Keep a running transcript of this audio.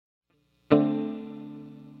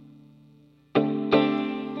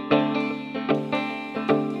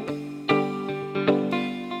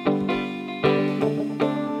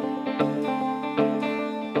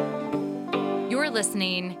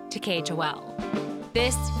listening to KHOL.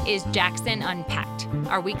 This is Jackson Unpacked,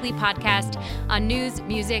 our weekly podcast on news,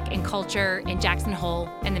 music, and culture in Jackson Hole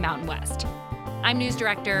and the Mountain West. I'm News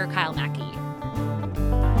Director Kyle Mackey.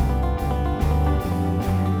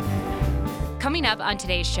 Coming up on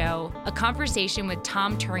today's show, a conversation with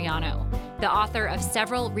Tom Turiano, the author of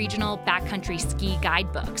several regional backcountry ski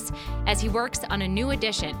guidebooks, as he works on a new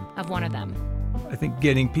edition of one of them. I think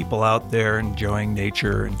getting people out there, enjoying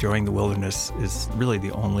nature, enjoying the wilderness is really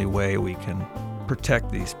the only way we can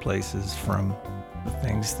protect these places from the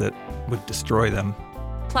things that would destroy them.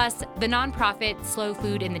 Plus, the nonprofit Slow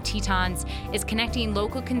Food in the Tetons is connecting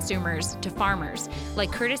local consumers to farmers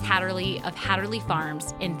like Curtis Hatterley of Hatterley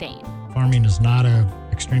Farms in Thane. Farming is not an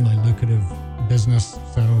extremely lucrative business,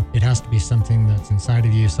 so it has to be something that's inside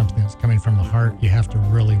of you, something that's coming from the heart. You have to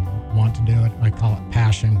really want to do it. I call it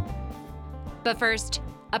passion. But first,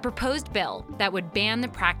 a proposed bill that would ban the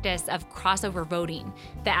practice of crossover voting,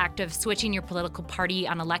 the act of switching your political party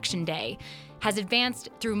on Election Day, has advanced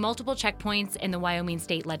through multiple checkpoints in the Wyoming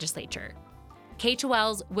State Legislature.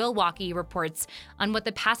 KHOL's Will Walkey reports on what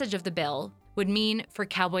the passage of the bill would mean for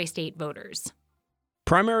Cowboy State voters.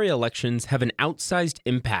 Primary elections have an outsized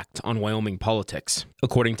impact on Wyoming politics.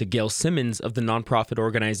 According to Gail Simmons of the nonprofit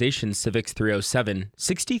organization Civics 307,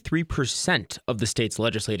 63% of the state's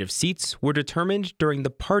legislative seats were determined during the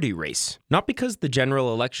party race. Not because the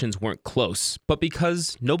general elections weren't close, but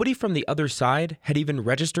because nobody from the other side had even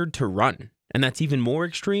registered to run. And that's even more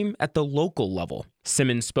extreme at the local level.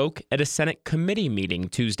 Simmons spoke at a Senate committee meeting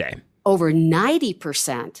Tuesday. Over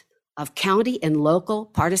 90% of county and local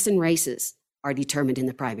partisan races are determined in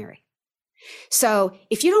the primary. So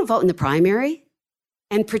if you don't vote in the primary,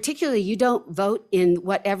 and particularly you don't vote in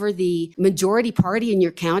whatever the majority party in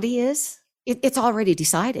your county is, it's already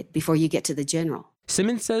decided before you get to the general.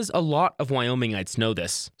 Simmons says a lot of Wyomingites know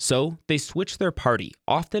this, so they switch their party,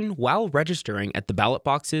 often while registering at the ballot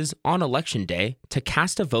boxes on Election Day to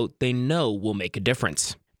cast a vote they know will make a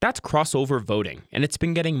difference. That's crossover voting, and it's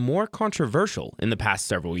been getting more controversial in the past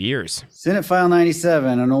several years. Senate File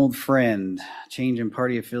 97, an old friend, changing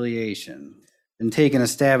party affiliation. Been taking a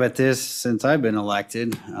stab at this since I've been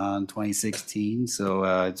elected in 2016, so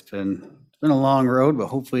it's been a long road, but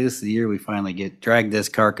hopefully this is the year we finally drag this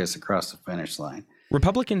carcass across the finish line.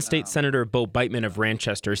 Republican State Senator Bo Beitman of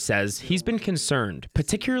Ranchester says he's been concerned,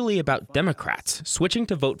 particularly about Democrats switching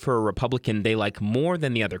to vote for a Republican they like more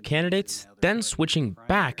than the other candidates, then switching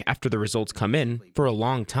back after the results come in for a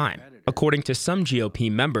long time. According to some GOP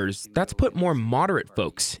members, that's put more moderate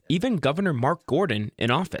folks, even Governor Mark Gordon,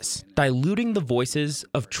 in office, diluting the voices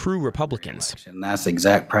of true Republicans. And that's the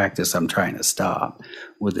exact practice I'm trying to stop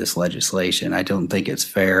with this legislation. I don't think it's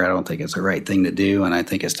fair. I don't think it's the right thing to do, and I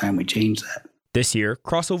think it's time we change that. This year,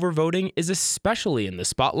 crossover voting is especially in the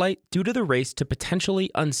spotlight due to the race to potentially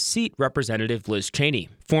unseat Representative Liz Cheney.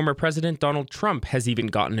 Former President Donald Trump has even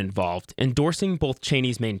gotten involved, endorsing both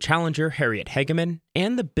Cheney's main challenger, Harriet Hageman,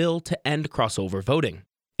 and the bill to end crossover voting.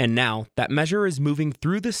 And now, that measure is moving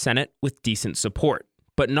through the Senate with decent support,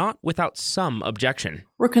 but not without some objection.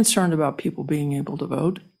 We're concerned about people being able to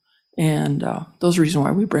vote, and those are the reasons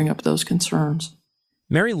why we bring up those concerns.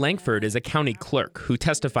 Mary Langford is a county clerk who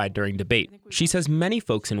testified during debate. She says many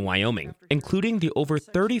folks in Wyoming, including the over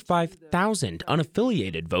 35,000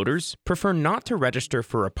 unaffiliated voters, prefer not to register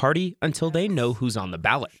for a party until they know who's on the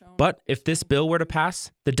ballot. But if this bill were to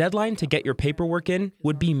pass, the deadline to get your paperwork in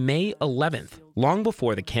would be May 11th, long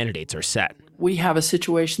before the candidates are set. We have a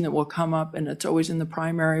situation that will come up, and it's always in the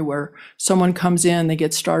primary, where someone comes in, they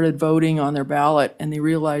get started voting on their ballot, and they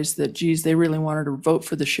realize that, geez, they really wanted to vote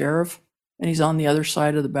for the sheriff, and he's on the other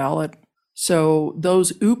side of the ballot. So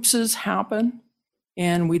those oopses happen,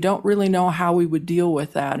 and we don't really know how we would deal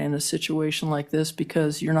with that in a situation like this,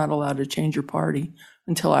 because you're not allowed to change your party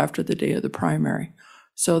until after the day of the primary.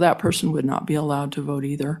 So that person would not be allowed to vote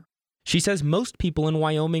either. She says most people in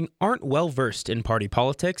Wyoming aren't well-versed in party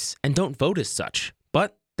politics and don't vote as such,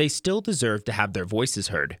 but they still deserve to have their voices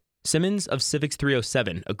heard. Simmons of Civics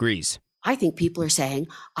 307 agrees. I think people are saying,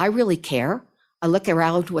 I really care. I look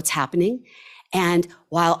around what's happening, and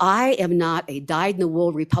while I am not a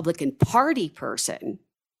dyed-in-the-wool Republican Party person,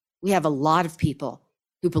 we have a lot of people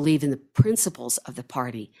who believe in the principles of the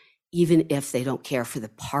party, even if they don't care for the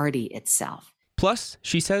party itself. Plus,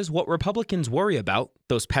 she says what Republicans worry about,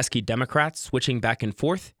 those pesky Democrats switching back and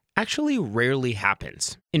forth, actually rarely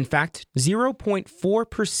happens. In fact,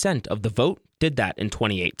 0.4% of the vote did that in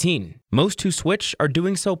 2018. Most who switch are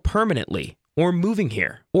doing so permanently, or moving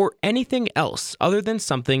here, or anything else other than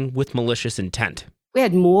something with malicious intent. We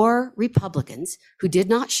had more Republicans who did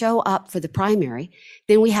not show up for the primary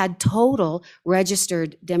than we had total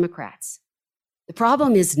registered Democrats. The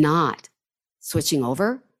problem is not switching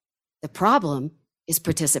over. The problem is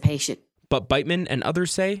participation. But Beitman and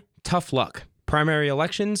others say, tough luck. Primary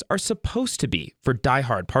elections are supposed to be for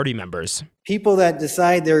diehard party members. People that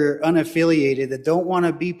decide they're unaffiliated, that don't want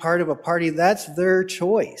to be part of a party, that's their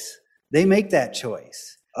choice. They make that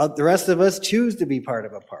choice. The rest of us choose to be part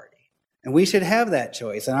of a party. And we should have that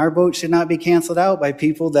choice. And our vote should not be canceled out by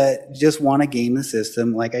people that just want to game the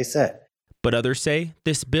system, like I said. But others say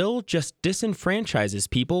this bill just disenfranchises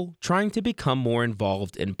people trying to become more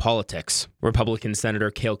involved in politics. Republican Senator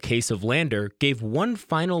Cale Case of Lander gave one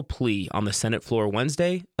final plea on the Senate floor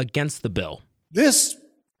Wednesday against the bill. This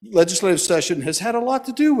legislative session has had a lot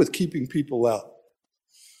to do with keeping people out,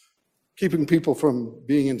 keeping people from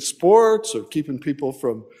being in sports, or keeping people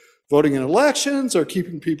from voting in elections, or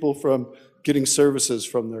keeping people from getting services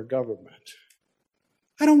from their government.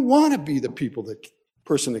 I don't want to be the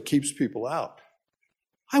person that keeps people out.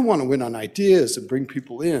 I want to win on ideas and bring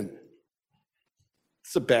people in.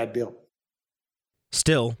 It's a bad bill.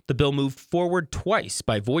 Still, the bill moved forward twice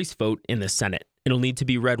by voice vote in the Senate. It'll need to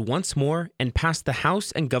be read once more and pass the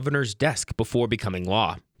House and governor's desk before becoming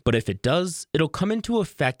law. But if it does, it'll come into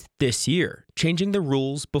effect this year, changing the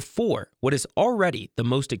rules before what is already the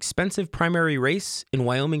most expensive primary race in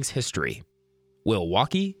Wyoming's history. Will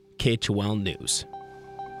Walkey, KHOL News.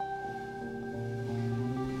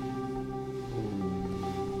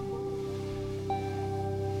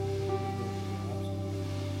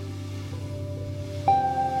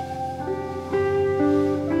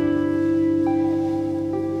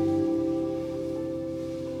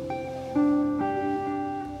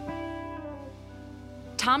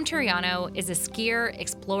 Tom Turiano is a skier,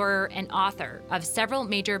 explorer, and author of several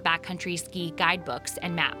major backcountry ski guidebooks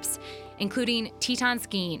and maps, including Teton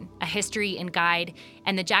Skiing, A History and Guide,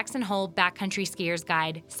 and the Jackson Hole Backcountry Skier's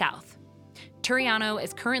Guide South. Turiano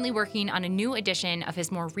is currently working on a new edition of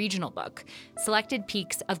his more regional book, Selected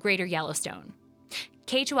Peaks of Greater Yellowstone.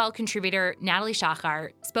 KHOL contributor Natalie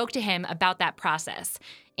Shachar spoke to him about that process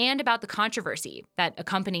and about the controversy that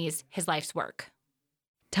accompanies his life's work.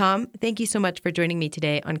 Tom, thank you so much for joining me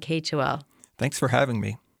today on KHOL. Thanks for having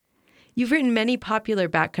me. You've written many popular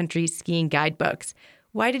backcountry skiing guidebooks.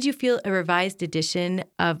 Why did you feel a revised edition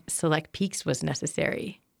of Select Peaks was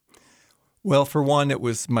necessary? Well, for one, it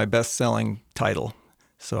was my best-selling title,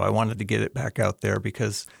 so I wanted to get it back out there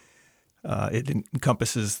because it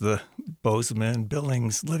encompasses the Bozeman,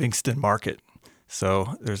 Billings, Livingston market.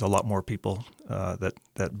 So there's a lot more people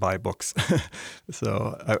that buy books.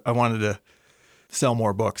 So I wanted to sell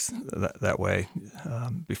more books that way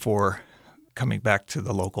before coming back to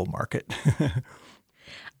the local market.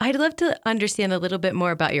 I'd love to understand a little bit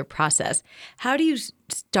more about your process. How do you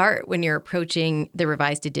start when you're approaching the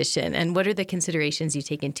revised edition, and what are the considerations you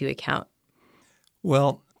take into account?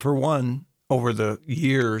 Well, for one, over the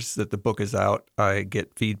years that the book is out, I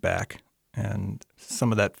get feedback, and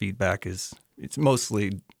some of that feedback it's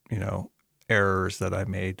mostly, errors that I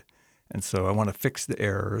made, and so I want to fix the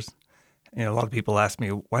errors. A lot of people ask me,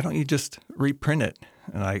 why don't you just reprint it?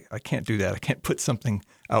 And I can't do that. I can't put something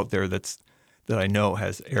out there that I know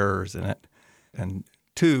has errors in it. And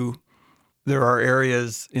two, there are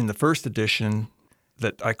areas in the first edition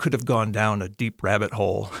that I could have gone down a deep rabbit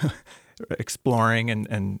hole exploring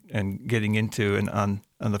and getting into. And on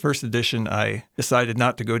the first edition, I decided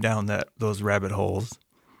not to go down those rabbit holes.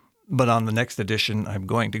 But on the next edition, I'm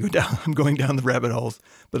going down the rabbit holes,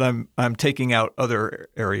 but I'm taking out other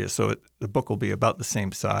areas. So the book will be about the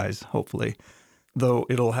same size, hopefully, though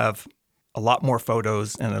it'll have a lot more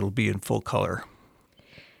photos and it'll be in full color.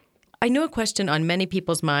 I know a question on many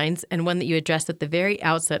people's minds, and one that you addressed at the very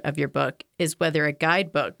outset of your book, is whether a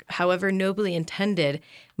guidebook, however nobly intended,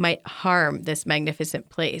 might harm this magnificent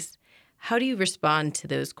place. How do you respond to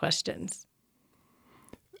those questions?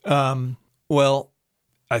 Well,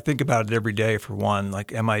 I think about it every day, for one.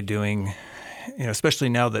 Like, am I doing, especially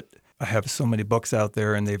now that I have so many books out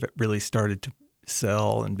there and they've really started to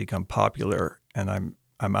sell and become popular, and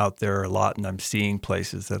I'm out there a lot and I'm seeing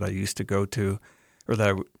places that I used to go to or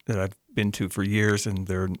that I've been to for years, and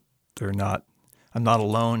I'm not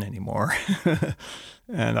alone anymore.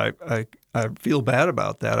 And I feel bad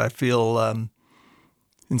about that. I feel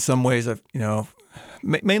in some ways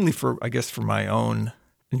mainly for my own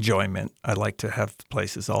enjoyment. I like to have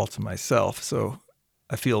places all to myself. So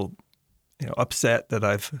I feel, upset that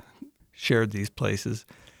I've shared these places.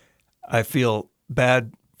 I feel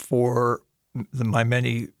bad for my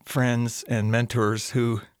many friends and mentors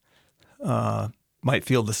who might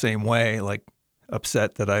feel the same way, like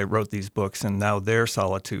upset that I wrote these books and now their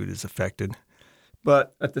solitude is affected.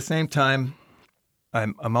 But at the same time,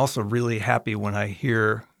 I'm also really happy when I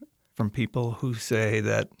hear from people who say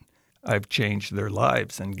that I've changed their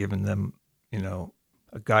lives and given them,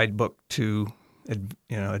 a guidebook to,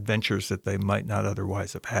 adventures that they might not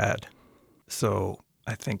otherwise have had. So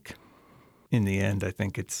I think in the end, I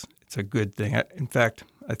think it's a good thing. In fact,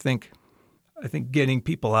 I think getting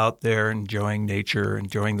people out there, enjoying nature,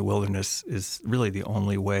 enjoying the wilderness is really the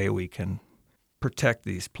only way we can protect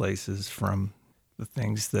these places from the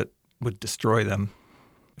things that would destroy them.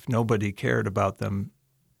 If nobody cared about them,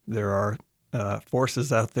 there are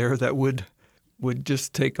forces out there that would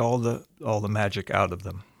just take all the magic out of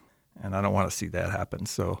them, and I don't want to see that happen.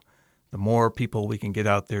 So, the more people we can get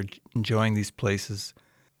out there enjoying these places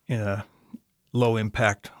in a low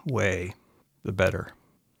impact way, the better.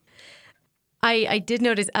 I did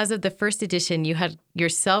notice as of the first edition, you had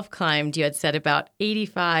yourself climbed, you had said about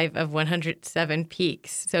 85 of 107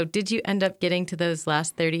 peaks. So did you end up getting to those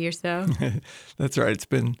last 30 or so? That's right. It's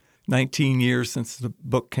been 19 years since the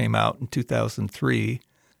book came out in 2003.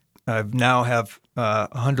 I now have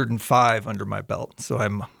 105 under my belt, so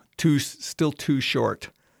I'm still too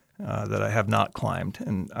short that I have not climbed.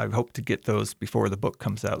 And I hope to get those before the book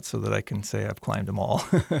comes out so that I can say I've climbed them all.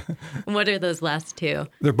 What are those last two?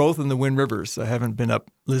 They're both in the Wind Rivers. I haven't been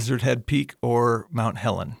up Lizard Head Peak or Mount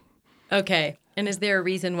Helen. Okay. And is there a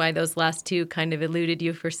reason why those last two kind of eluded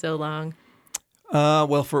you for so long?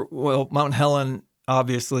 Mount Helen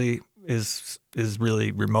obviously is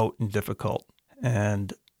really remote and difficult.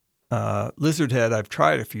 And Lizard Head I've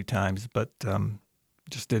tried a few times, but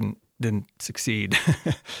just didn't succeed.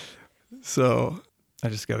 So I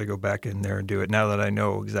just got to go back in there and do it. Now that I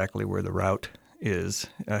know exactly where the route is,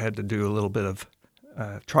 I had to do a little bit of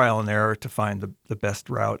trial and error to find the best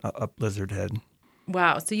route up Lizard Head.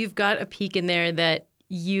 Wow. So you've got a peak in there that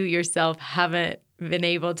you yourself haven't been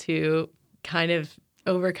able to kind of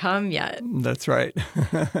overcome yet. That's right.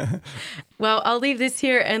 Well, I'll leave this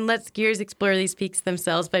here and let skiers explore these peaks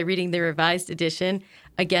themselves by reading the revised edition.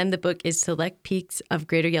 Again, the book is Select Peaks of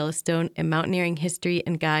Greater Yellowstone, a Mountaineering History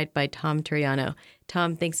and Guide by Tom Turiano.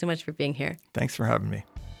 Tom, thanks so much for being here. Thanks for having me.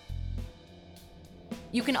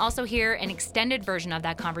 You can also hear an extended version of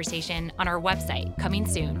that conversation on our website, coming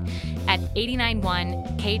soon, at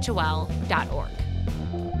 891khol.org.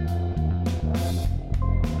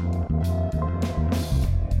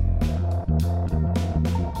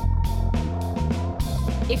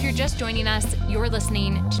 If you're just joining us, you're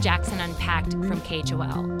listening to Jackson Unpacked from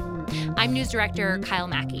KHOL. I'm News Director Kyle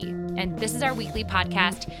Mackey, and this is our weekly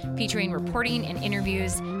podcast featuring reporting and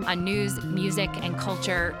interviews on news, music, and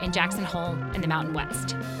culture in Jackson Hole and the Mountain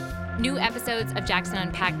West. New episodes of Jackson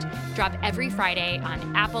Unpacked drop every Friday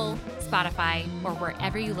on Apple, Spotify, or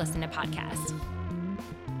wherever you listen to podcasts.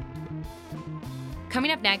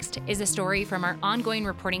 Coming up next is a story from our ongoing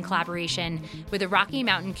reporting collaboration with the Rocky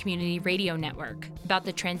Mountain Community Radio Network about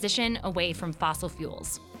the transition away from fossil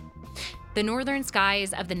fuels. The northern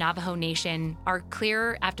skies of the Navajo Nation are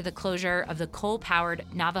clearer after the closure of the coal-powered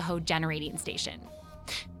Navajo Generating Station.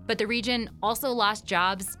 But the region also lost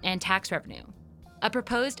jobs and tax revenue. A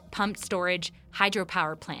proposed pumped storage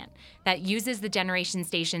hydropower plant that uses the generation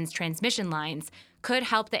station's transmission lines could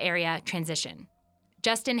help the area transition.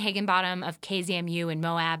 Justin Higginbottom of KZMU in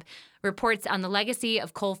Moab reports on the legacy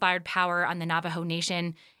of coal-fired power on the Navajo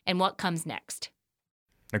Nation and what comes next.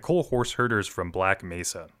 Nicole Horseherder is from Black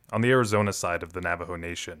Mesa, on the Arizona side of the Navajo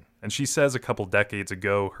Nation, and she says a couple decades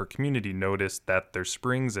ago her community noticed that their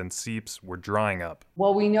springs and seeps were drying up.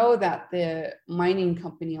 Well, we know that the mining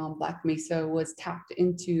company on Black Mesa was tapped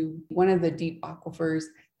into one of the deep aquifers,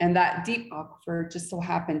 and that deep aquifer just so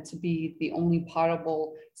happened to be the only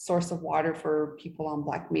potable source of water for people on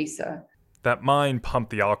Black Mesa. That mine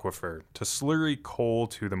pumped the aquifer to slurry coal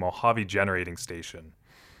to the Mojave Generating Station.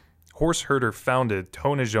 Horseherder founded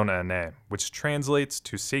Tonajona Ane, which translates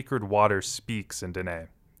to Sacred Water Speaks in Dene.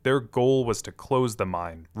 Their goal was to close the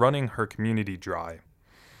mine, running her community dry.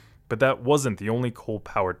 But that wasn't the only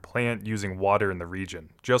coal-powered plant using water in the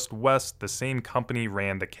region. Just west, the same company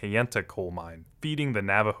ran the Kayenta coal mine, feeding the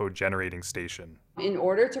Navajo Generating Station. In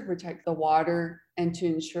order to protect the water and to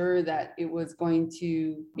ensure that it was going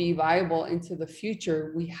to be viable into the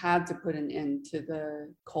future, we had to put an end to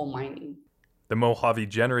the coal mining. The Mojave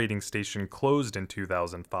Generating Station closed in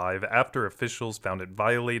 2005 after officials found it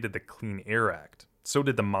violated the Clean Air Act. So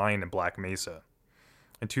did the mine in Black Mesa.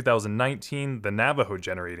 In 2019, the Navajo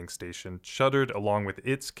Generating Station shuttered along with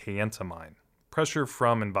its Kayenta mine. Pressure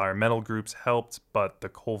from environmental groups helped, but the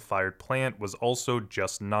coal-fired plant was also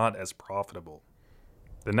just not as profitable.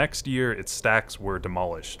 The next year, its stacks were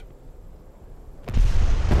demolished.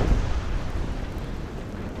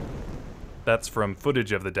 That's from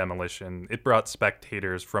footage of the demolition. It brought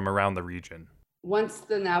spectators from around the region. Once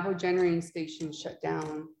the Navajo generating station shut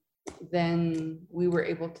down, then we were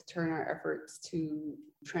able to turn our efforts to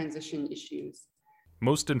transition issues.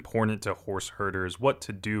 Most important to horse herders, what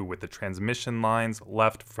to do with the transmission lines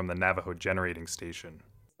left from the Navajo generating station.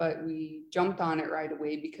 But we jumped on it right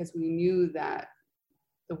away because we knew that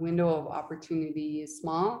the window of opportunity is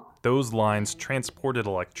small. Those lines transported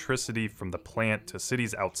electricity from the plant to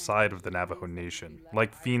cities outside of the Navajo Nation,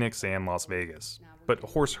 like Phoenix and Las Vegas. But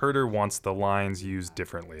Horse Herder wants the lines used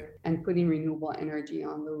differently. And putting renewable energy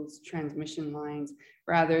on those transmission lines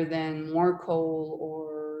rather than more coal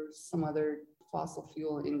or some other fossil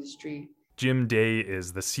fuel industry. Jim Day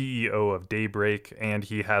is the CEO of Daybreak, and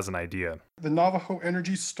he has an idea. The Navajo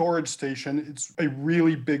Energy Storage Station, it's a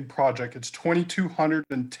really big project. It's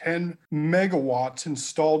 2,210 megawatts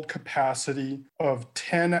installed capacity of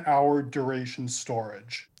 10-hour duration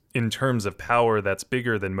storage. In terms of power, that's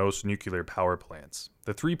bigger than most nuclear power plants.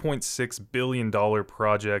 The $3.6 billion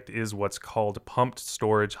project is what's called pumped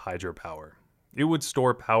storage hydropower. It would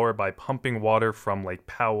store power by pumping water from Lake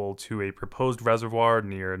Powell to a proposed reservoir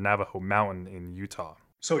near Navajo Mountain in Utah.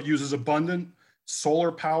 So it uses abundant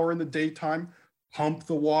solar power in the daytime, pump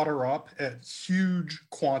the water up at huge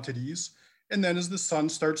quantities, and then as the sun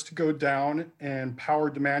starts to go down and power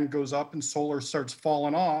demand goes up and solar starts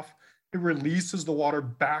falling off, it releases the water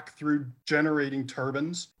back through generating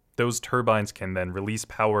turbines. Those turbines can then release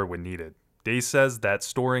power when needed. Day says that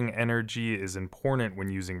storing energy is important when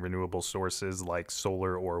using renewable sources like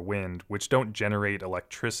solar or wind, which don't generate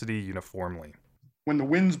electricity uniformly. When the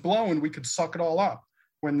wind's blowing, we could suck it all up.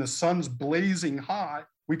 When the sun's blazing hot,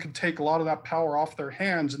 we could take a lot of that power off their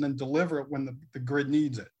hands and then deliver it when the grid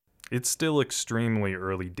needs it. It's still extremely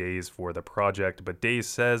early days for the project, but Day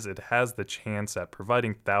says it has the chance at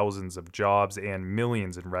providing thousands of jobs and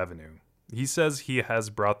millions in revenue. He says he has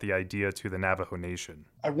brought the idea to the Navajo Nation.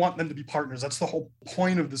 I want them to be partners. That's the whole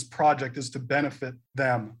point of this project, is to benefit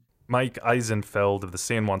them. Mike Eisenfeld of the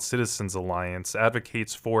San Juan Citizens Alliance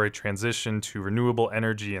advocates for a transition to renewable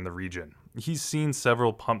energy in the region. He's seen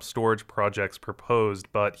several pump storage projects proposed,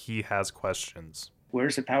 but he has questions.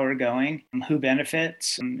 Where's the power going? Who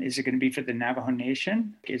benefits? Is it going to be for the Navajo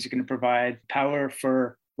Nation? Is it going to provide power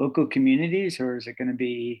for local communities, or is it going to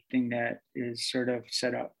be a thing that is sort of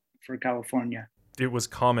set up for California? It was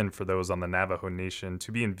common for those on the Navajo Nation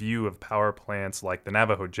to be in view of power plants like the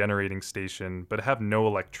Navajo Generating Station, but have no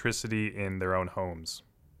electricity in their own homes.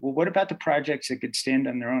 Well, what about the projects that could stand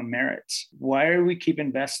on their own merits? Why are we keep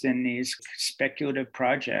investing in these speculative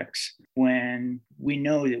projects when we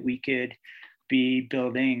know that we could be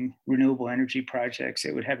building renewable energy projects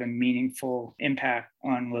that would have a meaningful impact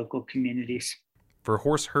on local communities? For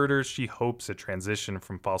horse herders, she hopes a transition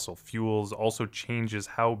from fossil fuels also changes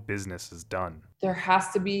how business is done. There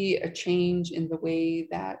has to be a change in the way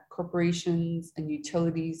that corporations and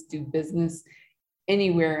utilities do business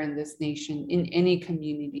anywhere in this nation, in any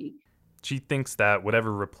community. She thinks that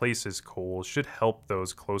whatever replaces coal should help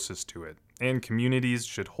those closest to it, and communities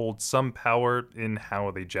should hold some power in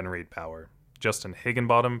how they generate power. Justin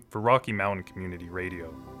Higginbottom for Rocky Mountain Community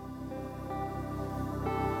Radio.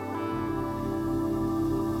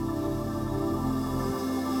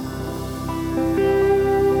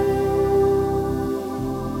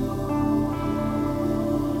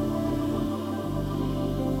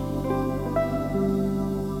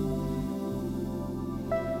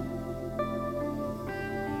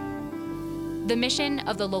 The mission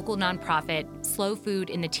of the local nonprofit, Slow Food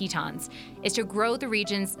in the Tetons, is to grow the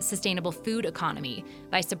region's sustainable food economy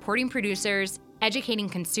by supporting producers, educating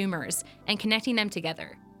consumers, and connecting them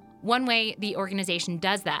together. One way the organization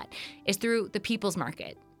does that is through the People's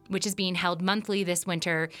Market, which is being held monthly this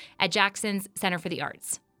winter at Jackson's Center for the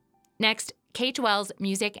Arts. Next, KHOL's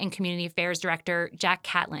Music and Community Affairs Director, Jack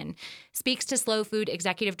Catlin, speaks to Slow Food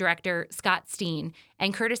Executive Director Scott Steen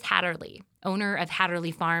and Curtis Hatterley, owner of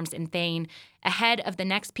Hatterley Farms in Thane, ahead of the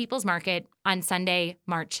next People's Market on Sunday,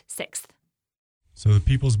 March 6th. So the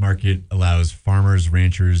People's Market allows farmers,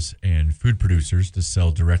 ranchers, and food producers to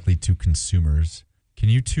sell directly to consumers. Can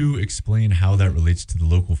you two explain how that relates to the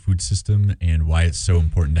local food system and why it's so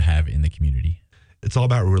important to have in the community? It's all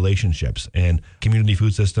about relationships, and community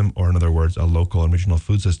food system, or in other words, a local and regional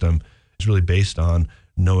food system, is really based on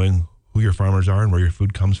knowing who your farmers are and where your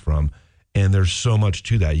food comes from. And there's so much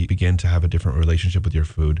to that. You begin to have a different relationship with your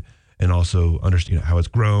food and also understand how it's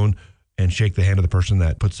grown and shake the hand of the person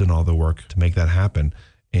that puts in all the work to make that happen.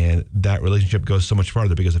 And that relationship goes so much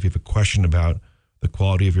farther, because if you have a question about the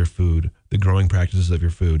quality of your food, the growing practices of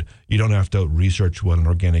your food, you don't have to research what an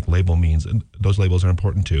organic label means. And those labels are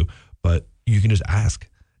important too, but you can just ask.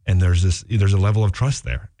 And there's a level of trust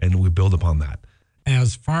there, and we build upon that.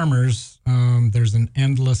 As farmers, there's an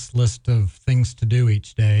endless list of things to do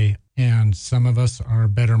each day, and some of us are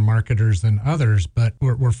better marketers than others, but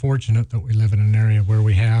we're fortunate that we live in an area where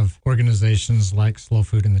we have organizations like Slow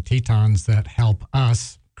Food and the Tetons that help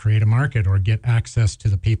us create a market or get access to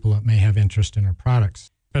the people that may have interest in our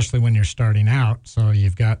products, especially when you're starting out. So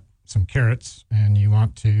you've got some carrots and you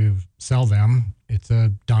want to sell them. It's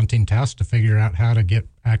a daunting task to figure out how to get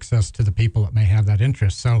access to the people that may have that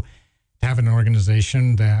interest. So to have an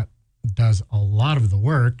organization that does a lot of the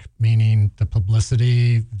work, meaning the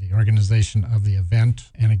publicity, the organization of the event,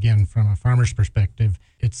 and again, from a farmer's perspective,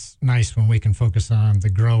 it's nice when we can focus on the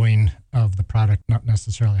growing of the product, not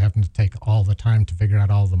necessarily having to take all the time to figure out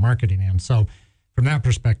all the marketing in. So from that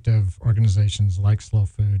perspective, organizations like Slow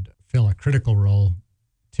Food fill a critical role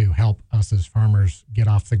to help us as farmers get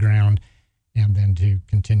off the ground and then to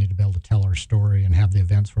continue to be able to tell our story and have the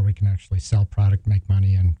events where we can actually sell product, make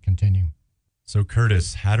money, and continue. So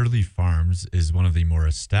Curtis, Hatterley Farms is one of the more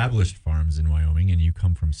established farms in Wyoming, and you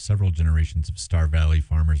come from several generations of Star Valley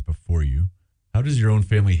farmers before you. How does your own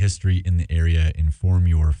family history in the area inform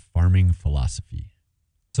your farming philosophy?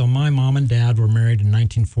 So my mom and dad were married in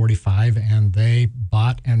 1945, and they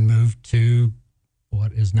bought and moved to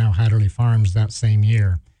what is now Hatterley Farms that same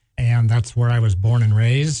year. And that's where I was born and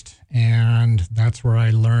raised, and that's where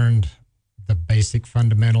I learned the basic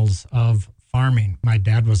fundamentals of farming. My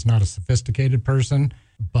dad was not a sophisticated person,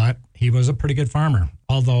 but he was a pretty good farmer.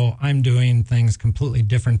 Although I'm doing things completely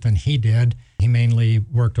different than he did. He mainly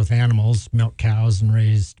worked with animals, milked cows and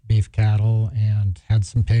raised beef cattle and had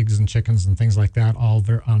some pigs and chickens and things like that, all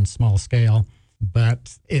on small scale.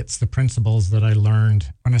 But it's the principles that I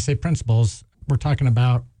learned. When I say principles, we're talking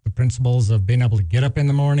about the principles of being able to get up in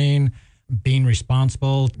the morning, being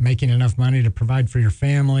responsible, making enough money to provide for your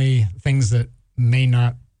family, things that may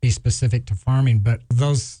not be specific to farming, but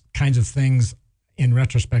those kinds of things in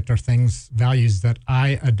retrospect are values that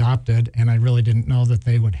I adopted, and I really didn't know that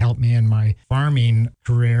they would help me in my farming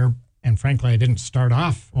career. And frankly, I didn't start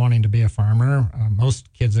off wanting to be a farmer.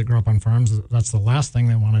 Most kids that grow up on farms, that's the last thing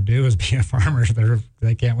they want to do is be a farmer.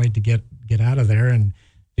 They can't wait to get out of there and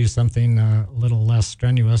do something a little less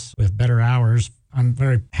strenuous with better hours. I'm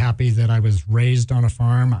very happy that I was raised on a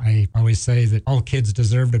farm. I always say that all kids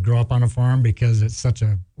deserve to grow up on a farm because it's such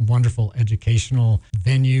a wonderful educational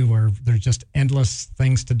venue where there's just endless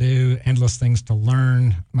things to do, endless things to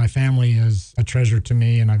learn. My family is a treasure to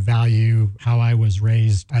me, and I value how I was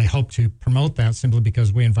raised. I hope to promote that simply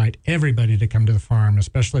because we invite everybody to come to the farm,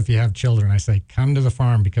 especially if you have children. I say, come to the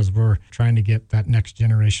farm because we're trying to get that next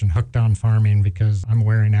generation hooked on farming because I'm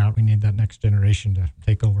wearing out. We need that next generation to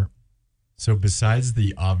take over. So besides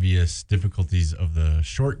the obvious difficulties of the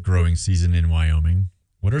short growing season in Wyoming,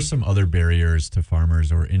 what are some other barriers to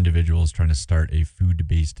farmers or individuals trying to start a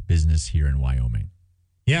food-based business here in Wyoming?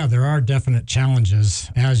 Yeah, there are definite challenges.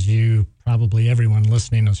 As probably everyone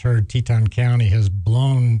listening has heard, Teton County has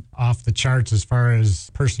blown off the charts as far as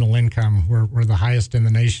personal income. We're the highest in the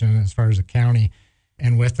nation as far as a county.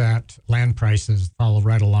 And with that, land prices follow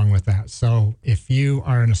right along with that. So if you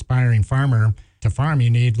are an aspiring farmer, to farm, you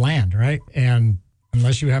need land, right? And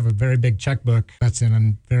unless you have a very big checkbook, that's in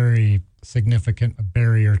a very significant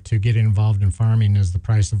barrier to get involved in farming is the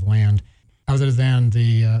price of land. Other than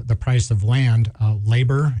the price of land,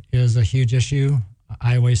 labor is a huge issue.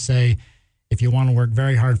 I always say, if you want to work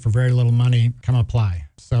very hard for very little money, come apply.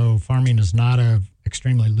 So farming is not an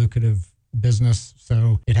extremely lucrative business,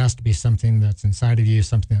 so it has to be something that's inside of you,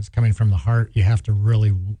 something that's coming from the heart. You have to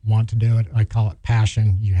really want to do it. I call it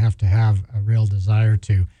passion. You have to have a real desire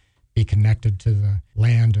to be connected to the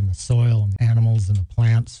land and the soil and the animals and the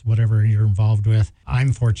plants, whatever you're involved with.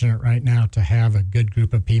 I'm fortunate right now to have a good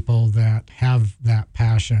group of people that have that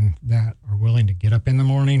passion, that are willing to get up in the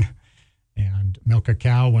morning and milk a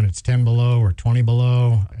cow when it's 10 below or 20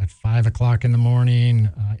 below at 5 o'clock in the morning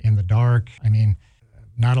in the dark. I mean,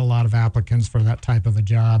 not a lot of applicants for that type of a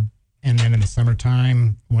job. And then in the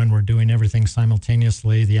summertime, when we're doing everything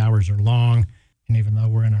simultaneously, the hours are long. And even though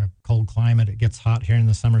we're in a cold climate, it gets hot here in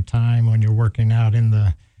the summertime when you're working out in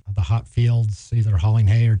the hot fields, either hauling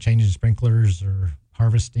hay or changing sprinklers or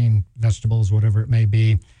harvesting vegetables, whatever it may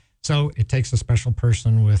be. So it takes a special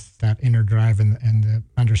person with that inner drive and the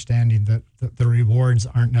understanding that the rewards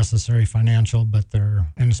aren't necessarily financial, but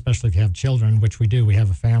and especially if you have children, which we do. We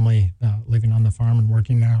have a family living on the farm and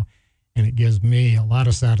working now, and it gives me a lot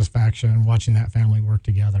of satisfaction watching that family work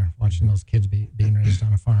together, watching those kids being raised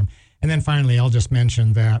on a farm. And then finally, I'll just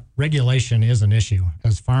mention that regulation is an issue.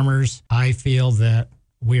 As farmers, I feel that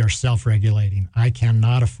we are self-regulating. I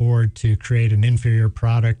cannot afford to create an inferior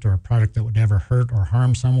product or a product that would ever hurt or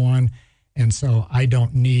harm someone. And so I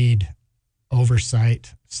don't need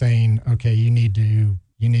oversight saying, okay, you need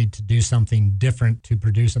to do something different to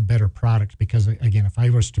produce a better product. Because again, if I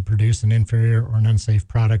was to produce an inferior or an unsafe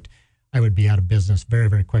product, I would be out of business very,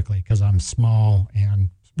 very quickly because I'm small and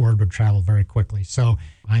word would travel very quickly. So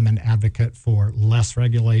I'm an advocate for less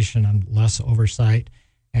regulation and less oversight,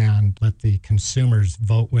 and let the consumers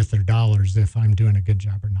vote with their dollars if I'm doing a good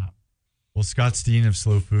job or not. Well, Scott Steen of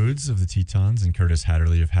Slow Foods of the Tetons and Curtis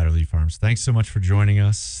Hatterley of Hatterley Farms, thanks so much for joining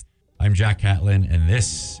us. I'm Jack Catlin, and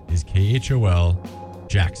this is KHOL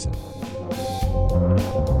Jackson.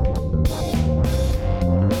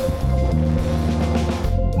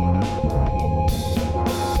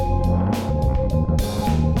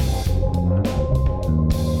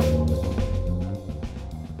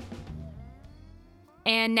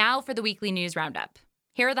 And now for the weekly news roundup.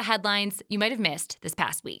 Here are the headlines you might have missed this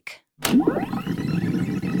past week.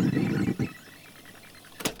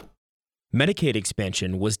 Medicaid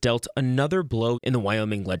expansion was dealt another blow in the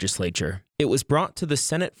Wyoming legislature. It was brought to the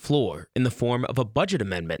Senate floor in the form of a budget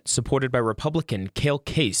amendment supported by Republican Cale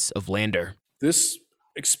Case of Lander. This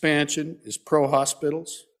expansion is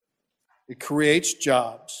pro-hospitals. It creates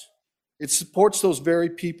jobs. It supports those very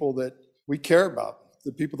people that we care about,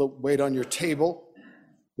 the people that wait on your table,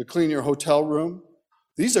 that clean your hotel room.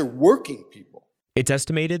 These are working people. It's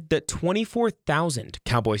estimated that 24,000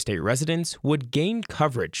 Cowboy State residents would gain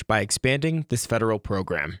coverage by expanding this federal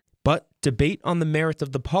program. But debate on the merits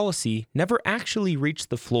of the policy never actually reached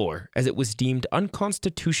the floor, as it was deemed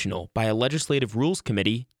unconstitutional by a legislative rules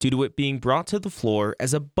committee due to it being brought to the floor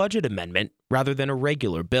as a budget amendment rather than a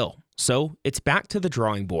regular bill. So it's back to the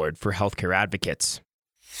drawing board for healthcare advocates.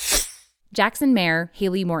 Jackson Mayor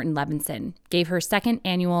Haley Morton Levinson gave her second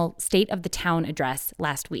annual State of the Town address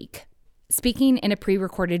last week. Speaking in a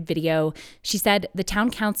pre-recorded video, she said the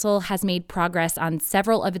town council has made progress on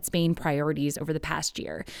several of its main priorities over the past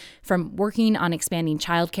year, from working on expanding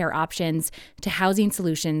childcare options to housing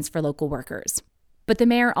solutions for local workers. But the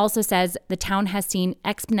mayor also says the town has seen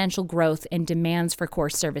exponential growth in demands for core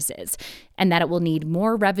services, and that it will need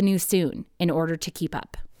more revenue soon in order to keep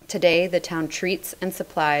up. Today, the town treats and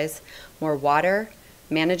supplies more water,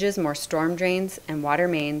 manages more storm drains and water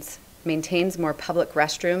mains, maintains more public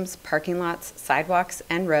restrooms, parking lots, sidewalks,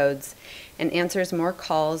 and roads, and answers more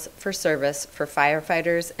calls for service for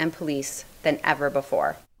firefighters and police than ever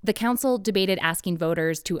before. The council debated asking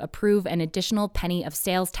voters to approve an additional penny of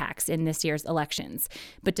sales tax in this year's elections,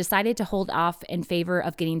 but decided to hold off in favor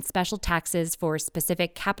of getting special taxes for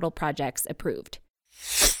specific capital projects approved.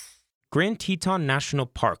 Grand Teton National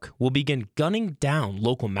Park will begin gunning down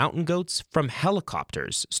local mountain goats from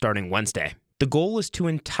helicopters starting Wednesday. The goal is to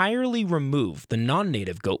entirely remove the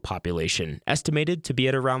non-native goat population, estimated to be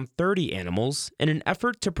at around 30 animals, in an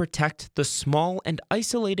effort to protect the small and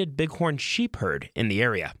isolated bighorn sheep herd in the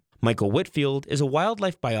area. Michael Whitfield is a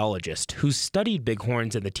wildlife biologist who's studied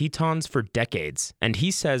bighorns in the Tetons for decades, and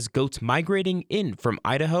he says goats migrating in from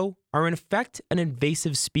Idaho are in effect an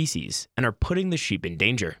invasive species and are putting the sheep in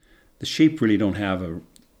danger. The sheep really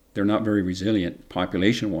they're not very resilient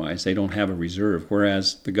population-wise. They don't have a reserve,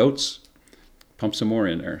 whereas the goats pump some more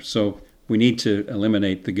in there. So we need to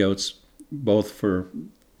eliminate the goats both for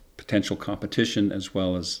potential competition as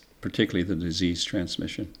well as particularly the disease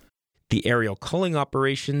transmission. The aerial culling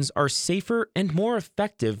operations are safer and more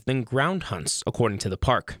effective than ground hunts, according to the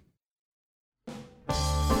park.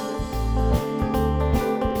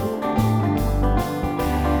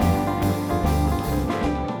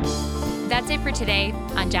 That's it for today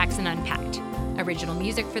on Jackson Unpacked. Original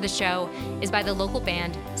music for the show is by the local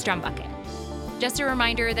band Strumbucket. Just a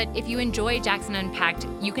reminder that if you enjoy Jackson Unpacked,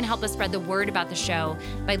 you can help us spread the word about the show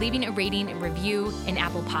by leaving a rating and review in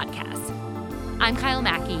Apple Podcasts. I'm Kyle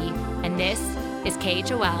Mackey, and this is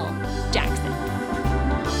KHOL Jackson.